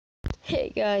Hey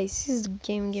guys, this is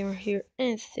Game Gamer here,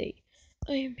 and today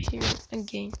I am here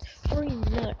again for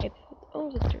another episode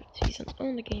of the third season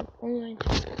on the game online.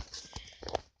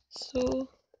 So,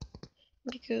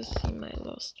 because in my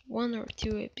last one or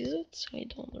two episodes, I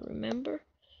don't remember,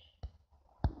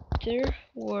 there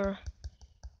were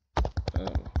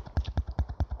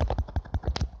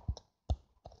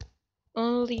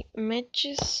only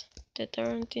matches that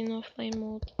aren't in offline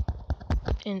mode,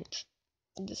 and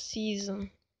the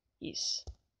season is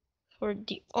for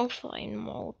the offline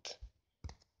mode.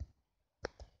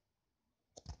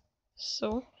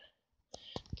 So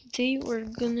today we're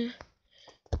gonna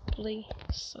play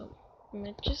some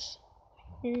matches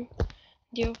in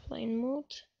the offline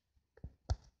mode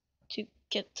to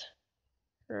get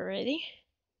ready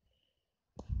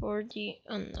for the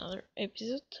another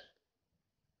episode.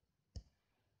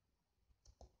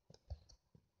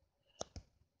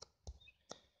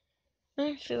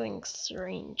 I'm feeling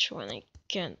strange when I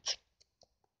can't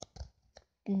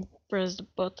press the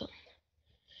button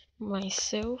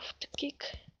myself to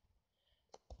kick,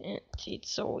 and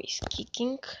it's always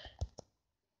kicking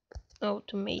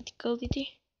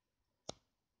automatically.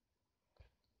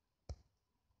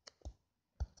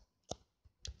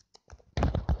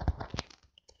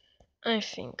 I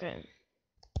think I'm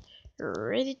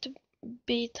ready to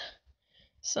beat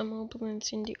some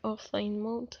opponents in the offline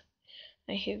mode.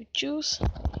 I have juice, I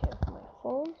have my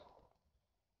phone,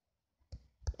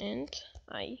 and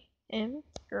I am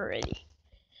ready.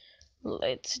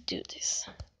 Let's do this.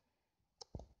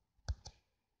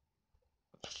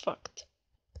 Fucked.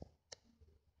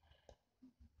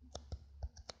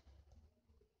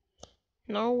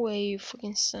 No way, you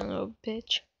fucking son of a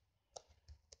bitch.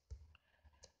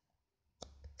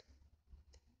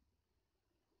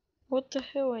 What the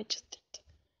hell I just did?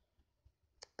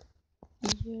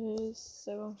 Yes,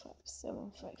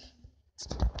 7575.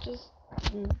 Just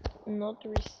not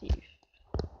receive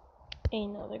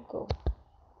another goal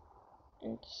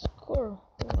and score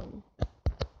one.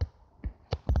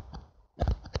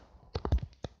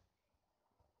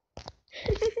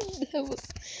 That was,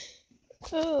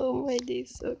 oh my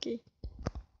days. Okay,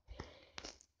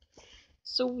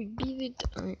 so we beat it.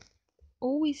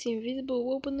 Always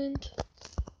invisible opponent.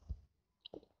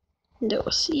 That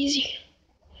was easy.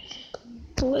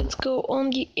 Let's go on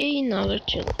the another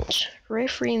challenge.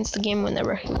 Referee ends the game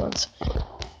whenever he wants.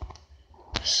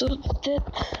 So that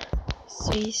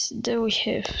says that we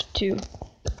have to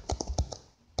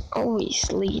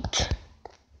always lead.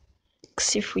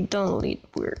 Cause if we don't lead,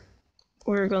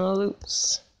 we're gonna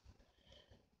lose.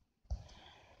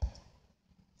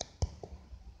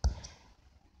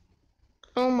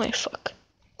 Oh my fuck.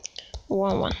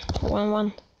 1-1,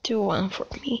 1-1, 2-1 for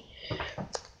me.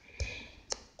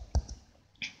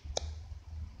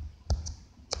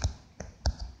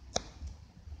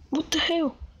 What the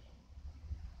hell?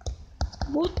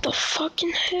 What the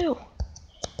fucking hell?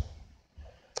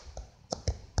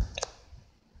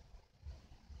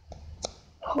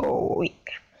 Holy.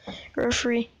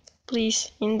 Referee,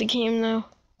 please, in the game now.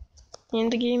 In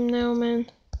the game now, man.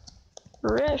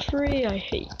 Referee, I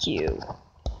hate you.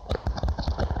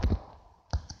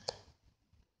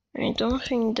 I don't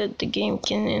think that the game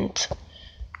can end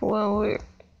while we're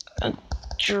a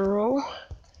draw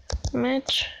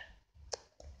match,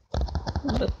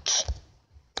 but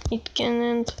it can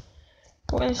end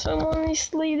when someone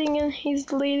is leading, and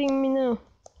he's leading me now.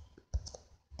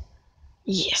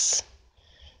 Yes.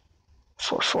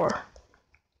 4-4.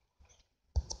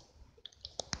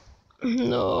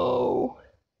 No.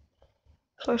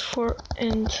 5-4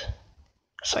 and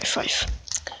 5-5.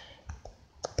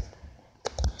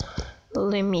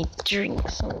 Let me drink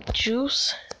some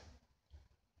juice.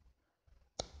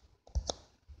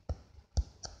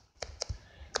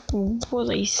 What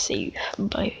I save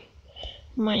by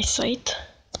my side.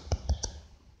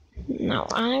 Now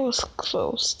I was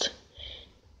closed.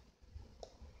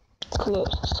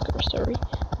 Closed score, sorry.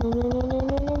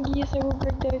 No. Yes, I will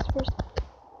break the ice first.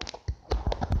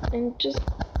 And just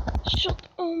shot.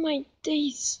 Oh my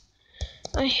days.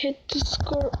 I had to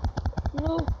score.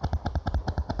 No.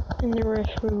 And the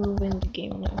referee will win the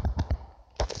game now.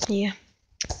 Yeah.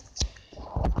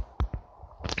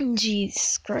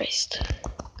 Jesus Christ.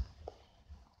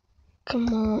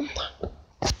 Come on.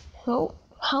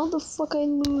 How the fuck I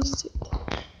lose it?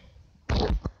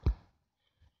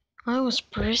 I was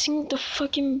pressing the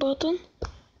fucking button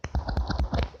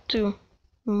to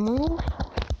move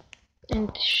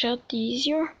and shot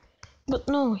easier, but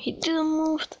no, he didn't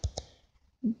move.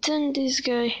 Then this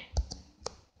guy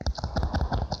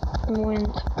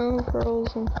went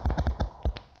unfrozen.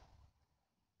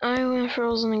 I went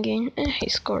frozen again, and he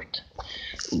scored.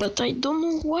 But I don't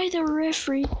know why the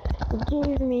referee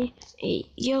gave me a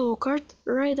yellow card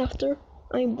right after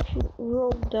I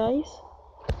rolled dice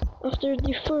after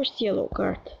the first yellow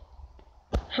card.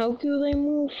 How could I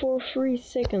move for 3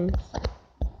 seconds?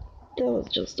 That was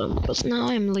just dumb, but now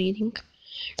I'm leading.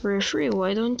 Referee,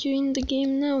 why don't you end the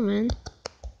game now, man?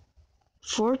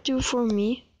 4-2 for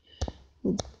me.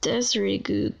 That's really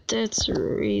good. That's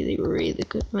really, really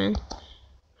good, man.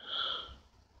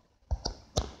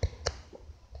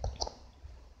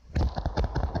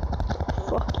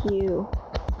 Fuck you.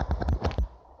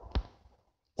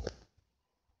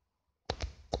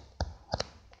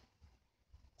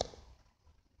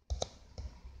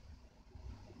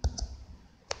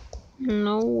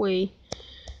 No way.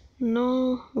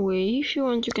 No way. If you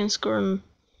want, you can score.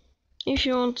 If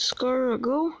you want to score a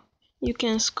goal, you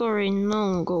can score a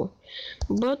non-goal.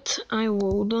 But I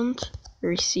wouldn't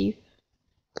receive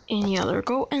any other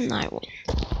goal and I win.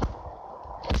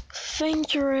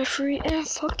 Thank you, referee, and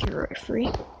fuck you,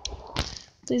 referee.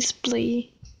 Let's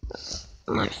play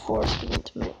my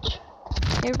 14th match.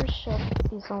 Every shot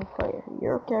is on fire.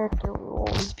 Your character will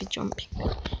always be jumping.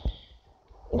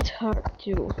 It's hard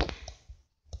to,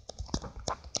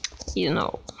 you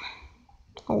know,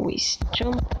 always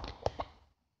jump.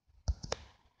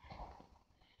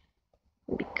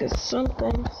 Because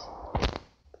sometimes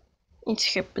it's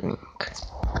happening.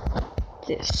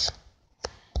 This.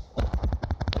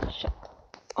 Shot.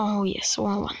 Oh yes,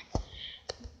 1-1.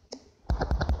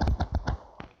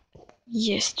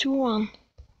 Yes, 2-1.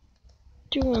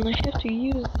 2-1, I have to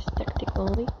use this tactic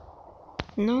only.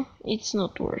 No, it's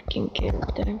not working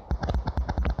every time.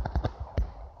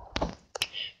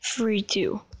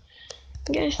 3-2.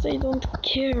 Guys, I don't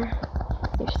care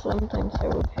if sometimes I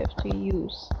would have to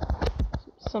use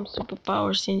some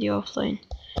superpowers in the offline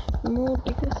mode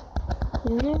because,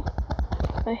 you know,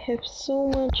 I have so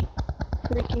much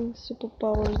freaking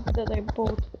superpowers that I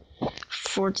bought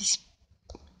for this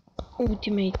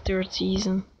Ultimate 3rd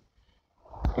season.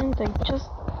 And I just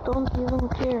don't even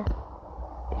care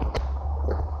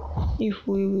if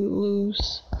we will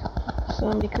lose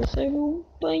some because I will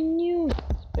buy new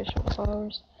special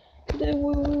powers that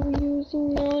we will use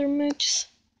in other matches.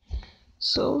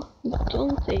 So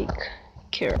don't take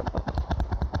care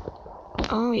about.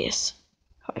 Oh yes,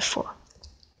 high 4.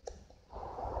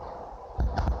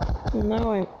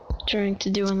 Now I'm trying to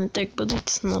do an attack, but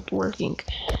it's not working.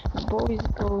 The ball is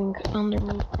going under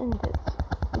me, and that's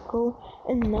the goal.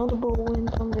 And now the ball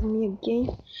went under me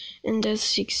again, and that's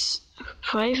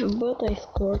 6-5. But I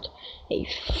scored a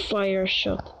fire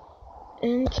shot,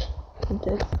 and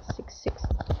that's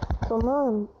 6-6. So now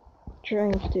I'm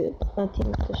trying to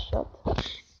attempt the shot,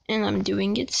 and I'm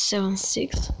doing it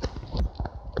 7-6.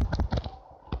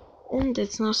 And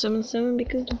that's now 7-7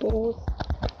 because the ball was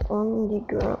on the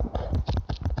ground.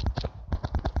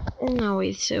 And now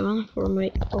 8-7 for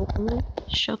my opponent.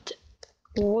 Shot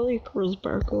volley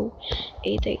crossbar goal.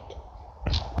 8-8.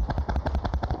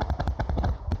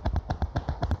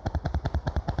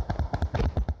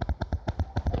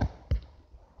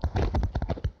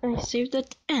 I saved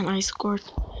it and I scored.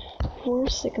 4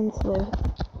 seconds left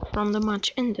from the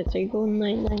match ended. I go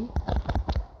 9-9.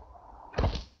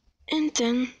 And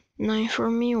then 9 for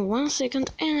me, 1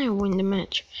 second, and I win the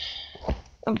match.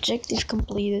 Objective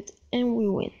completed, and we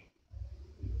win.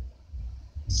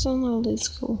 So now let's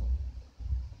go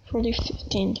for the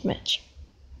 15th match.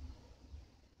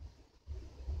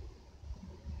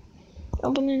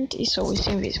 Opponent is always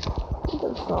invisible.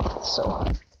 That's not so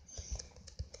hard.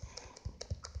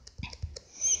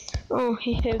 Oh,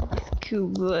 he has these cool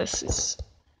glasses.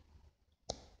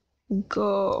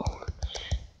 Go.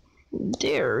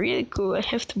 They're really cool, I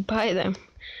have to buy them.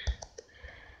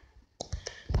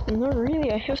 Not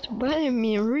really, I have to buy them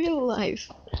in real life.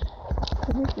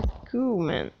 This is cool,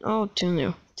 man. Oh,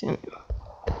 2-0.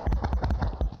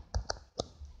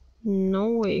 No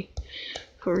way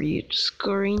for you to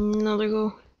score another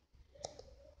goal.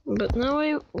 But now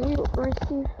I will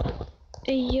receive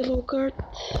a yellow card.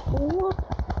 What?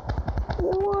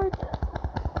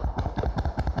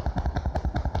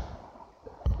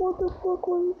 What the fuck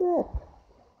was that?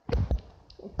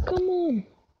 Come on.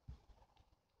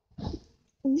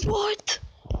 What?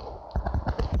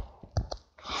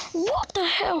 What the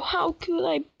hell? How could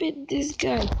I beat this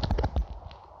guy?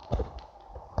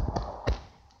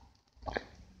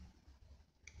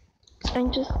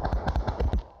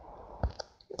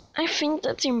 I think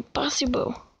that's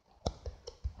impossible.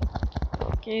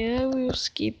 Okay, I will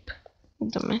skip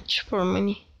the match for a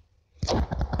minute.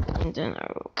 And then I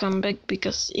will come back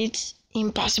because it's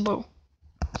impossible.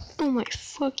 Oh my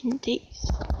fucking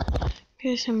days.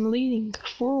 Guys, I'm leading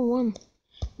 4-1.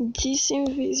 this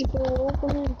invisible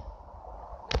opponent.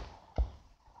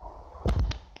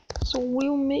 So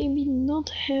we'll maybe not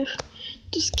have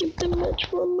to skip the match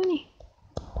for money.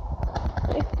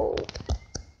 I hope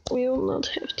we'll not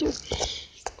have to.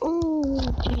 Oh,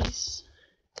 jeez.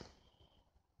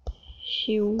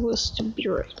 He was to be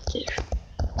right there.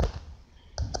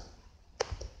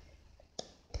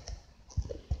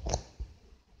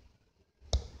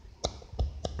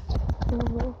 Oh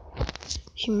no.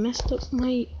 He messed up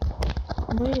my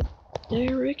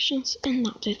directions, and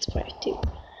now that's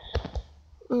 5-2.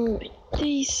 Oh my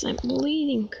days, I'm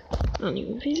bleeding. An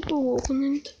invisible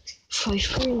opponent.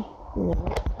 5-3. No.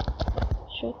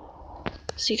 Shot.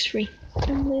 6-3.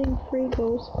 I'm letting 3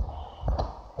 goals.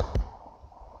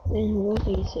 And what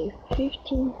do you say?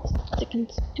 15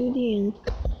 seconds to the end.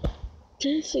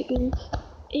 10 seconds.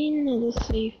 Another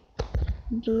save.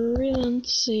 Brilliant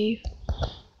save.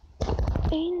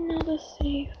 Another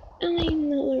save. And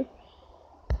another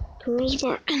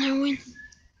crossbar. And I win.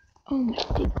 Oh my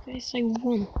god, guys, I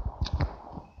won.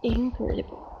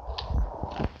 Incredible.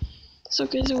 So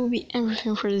guys, that will be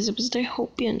everything for this episode. I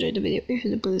hope you enjoyed the video. If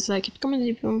you did, please like it, comment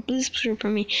if you want, please subscribe for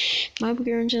me, my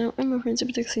Bulgarian channel, and my friends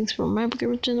Supertex. Thanks for my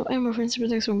Bulgarian channel, and my friends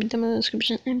Supertex will be down in the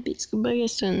description. And peace. Goodbye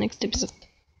guys, to the next episode.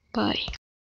 Bye.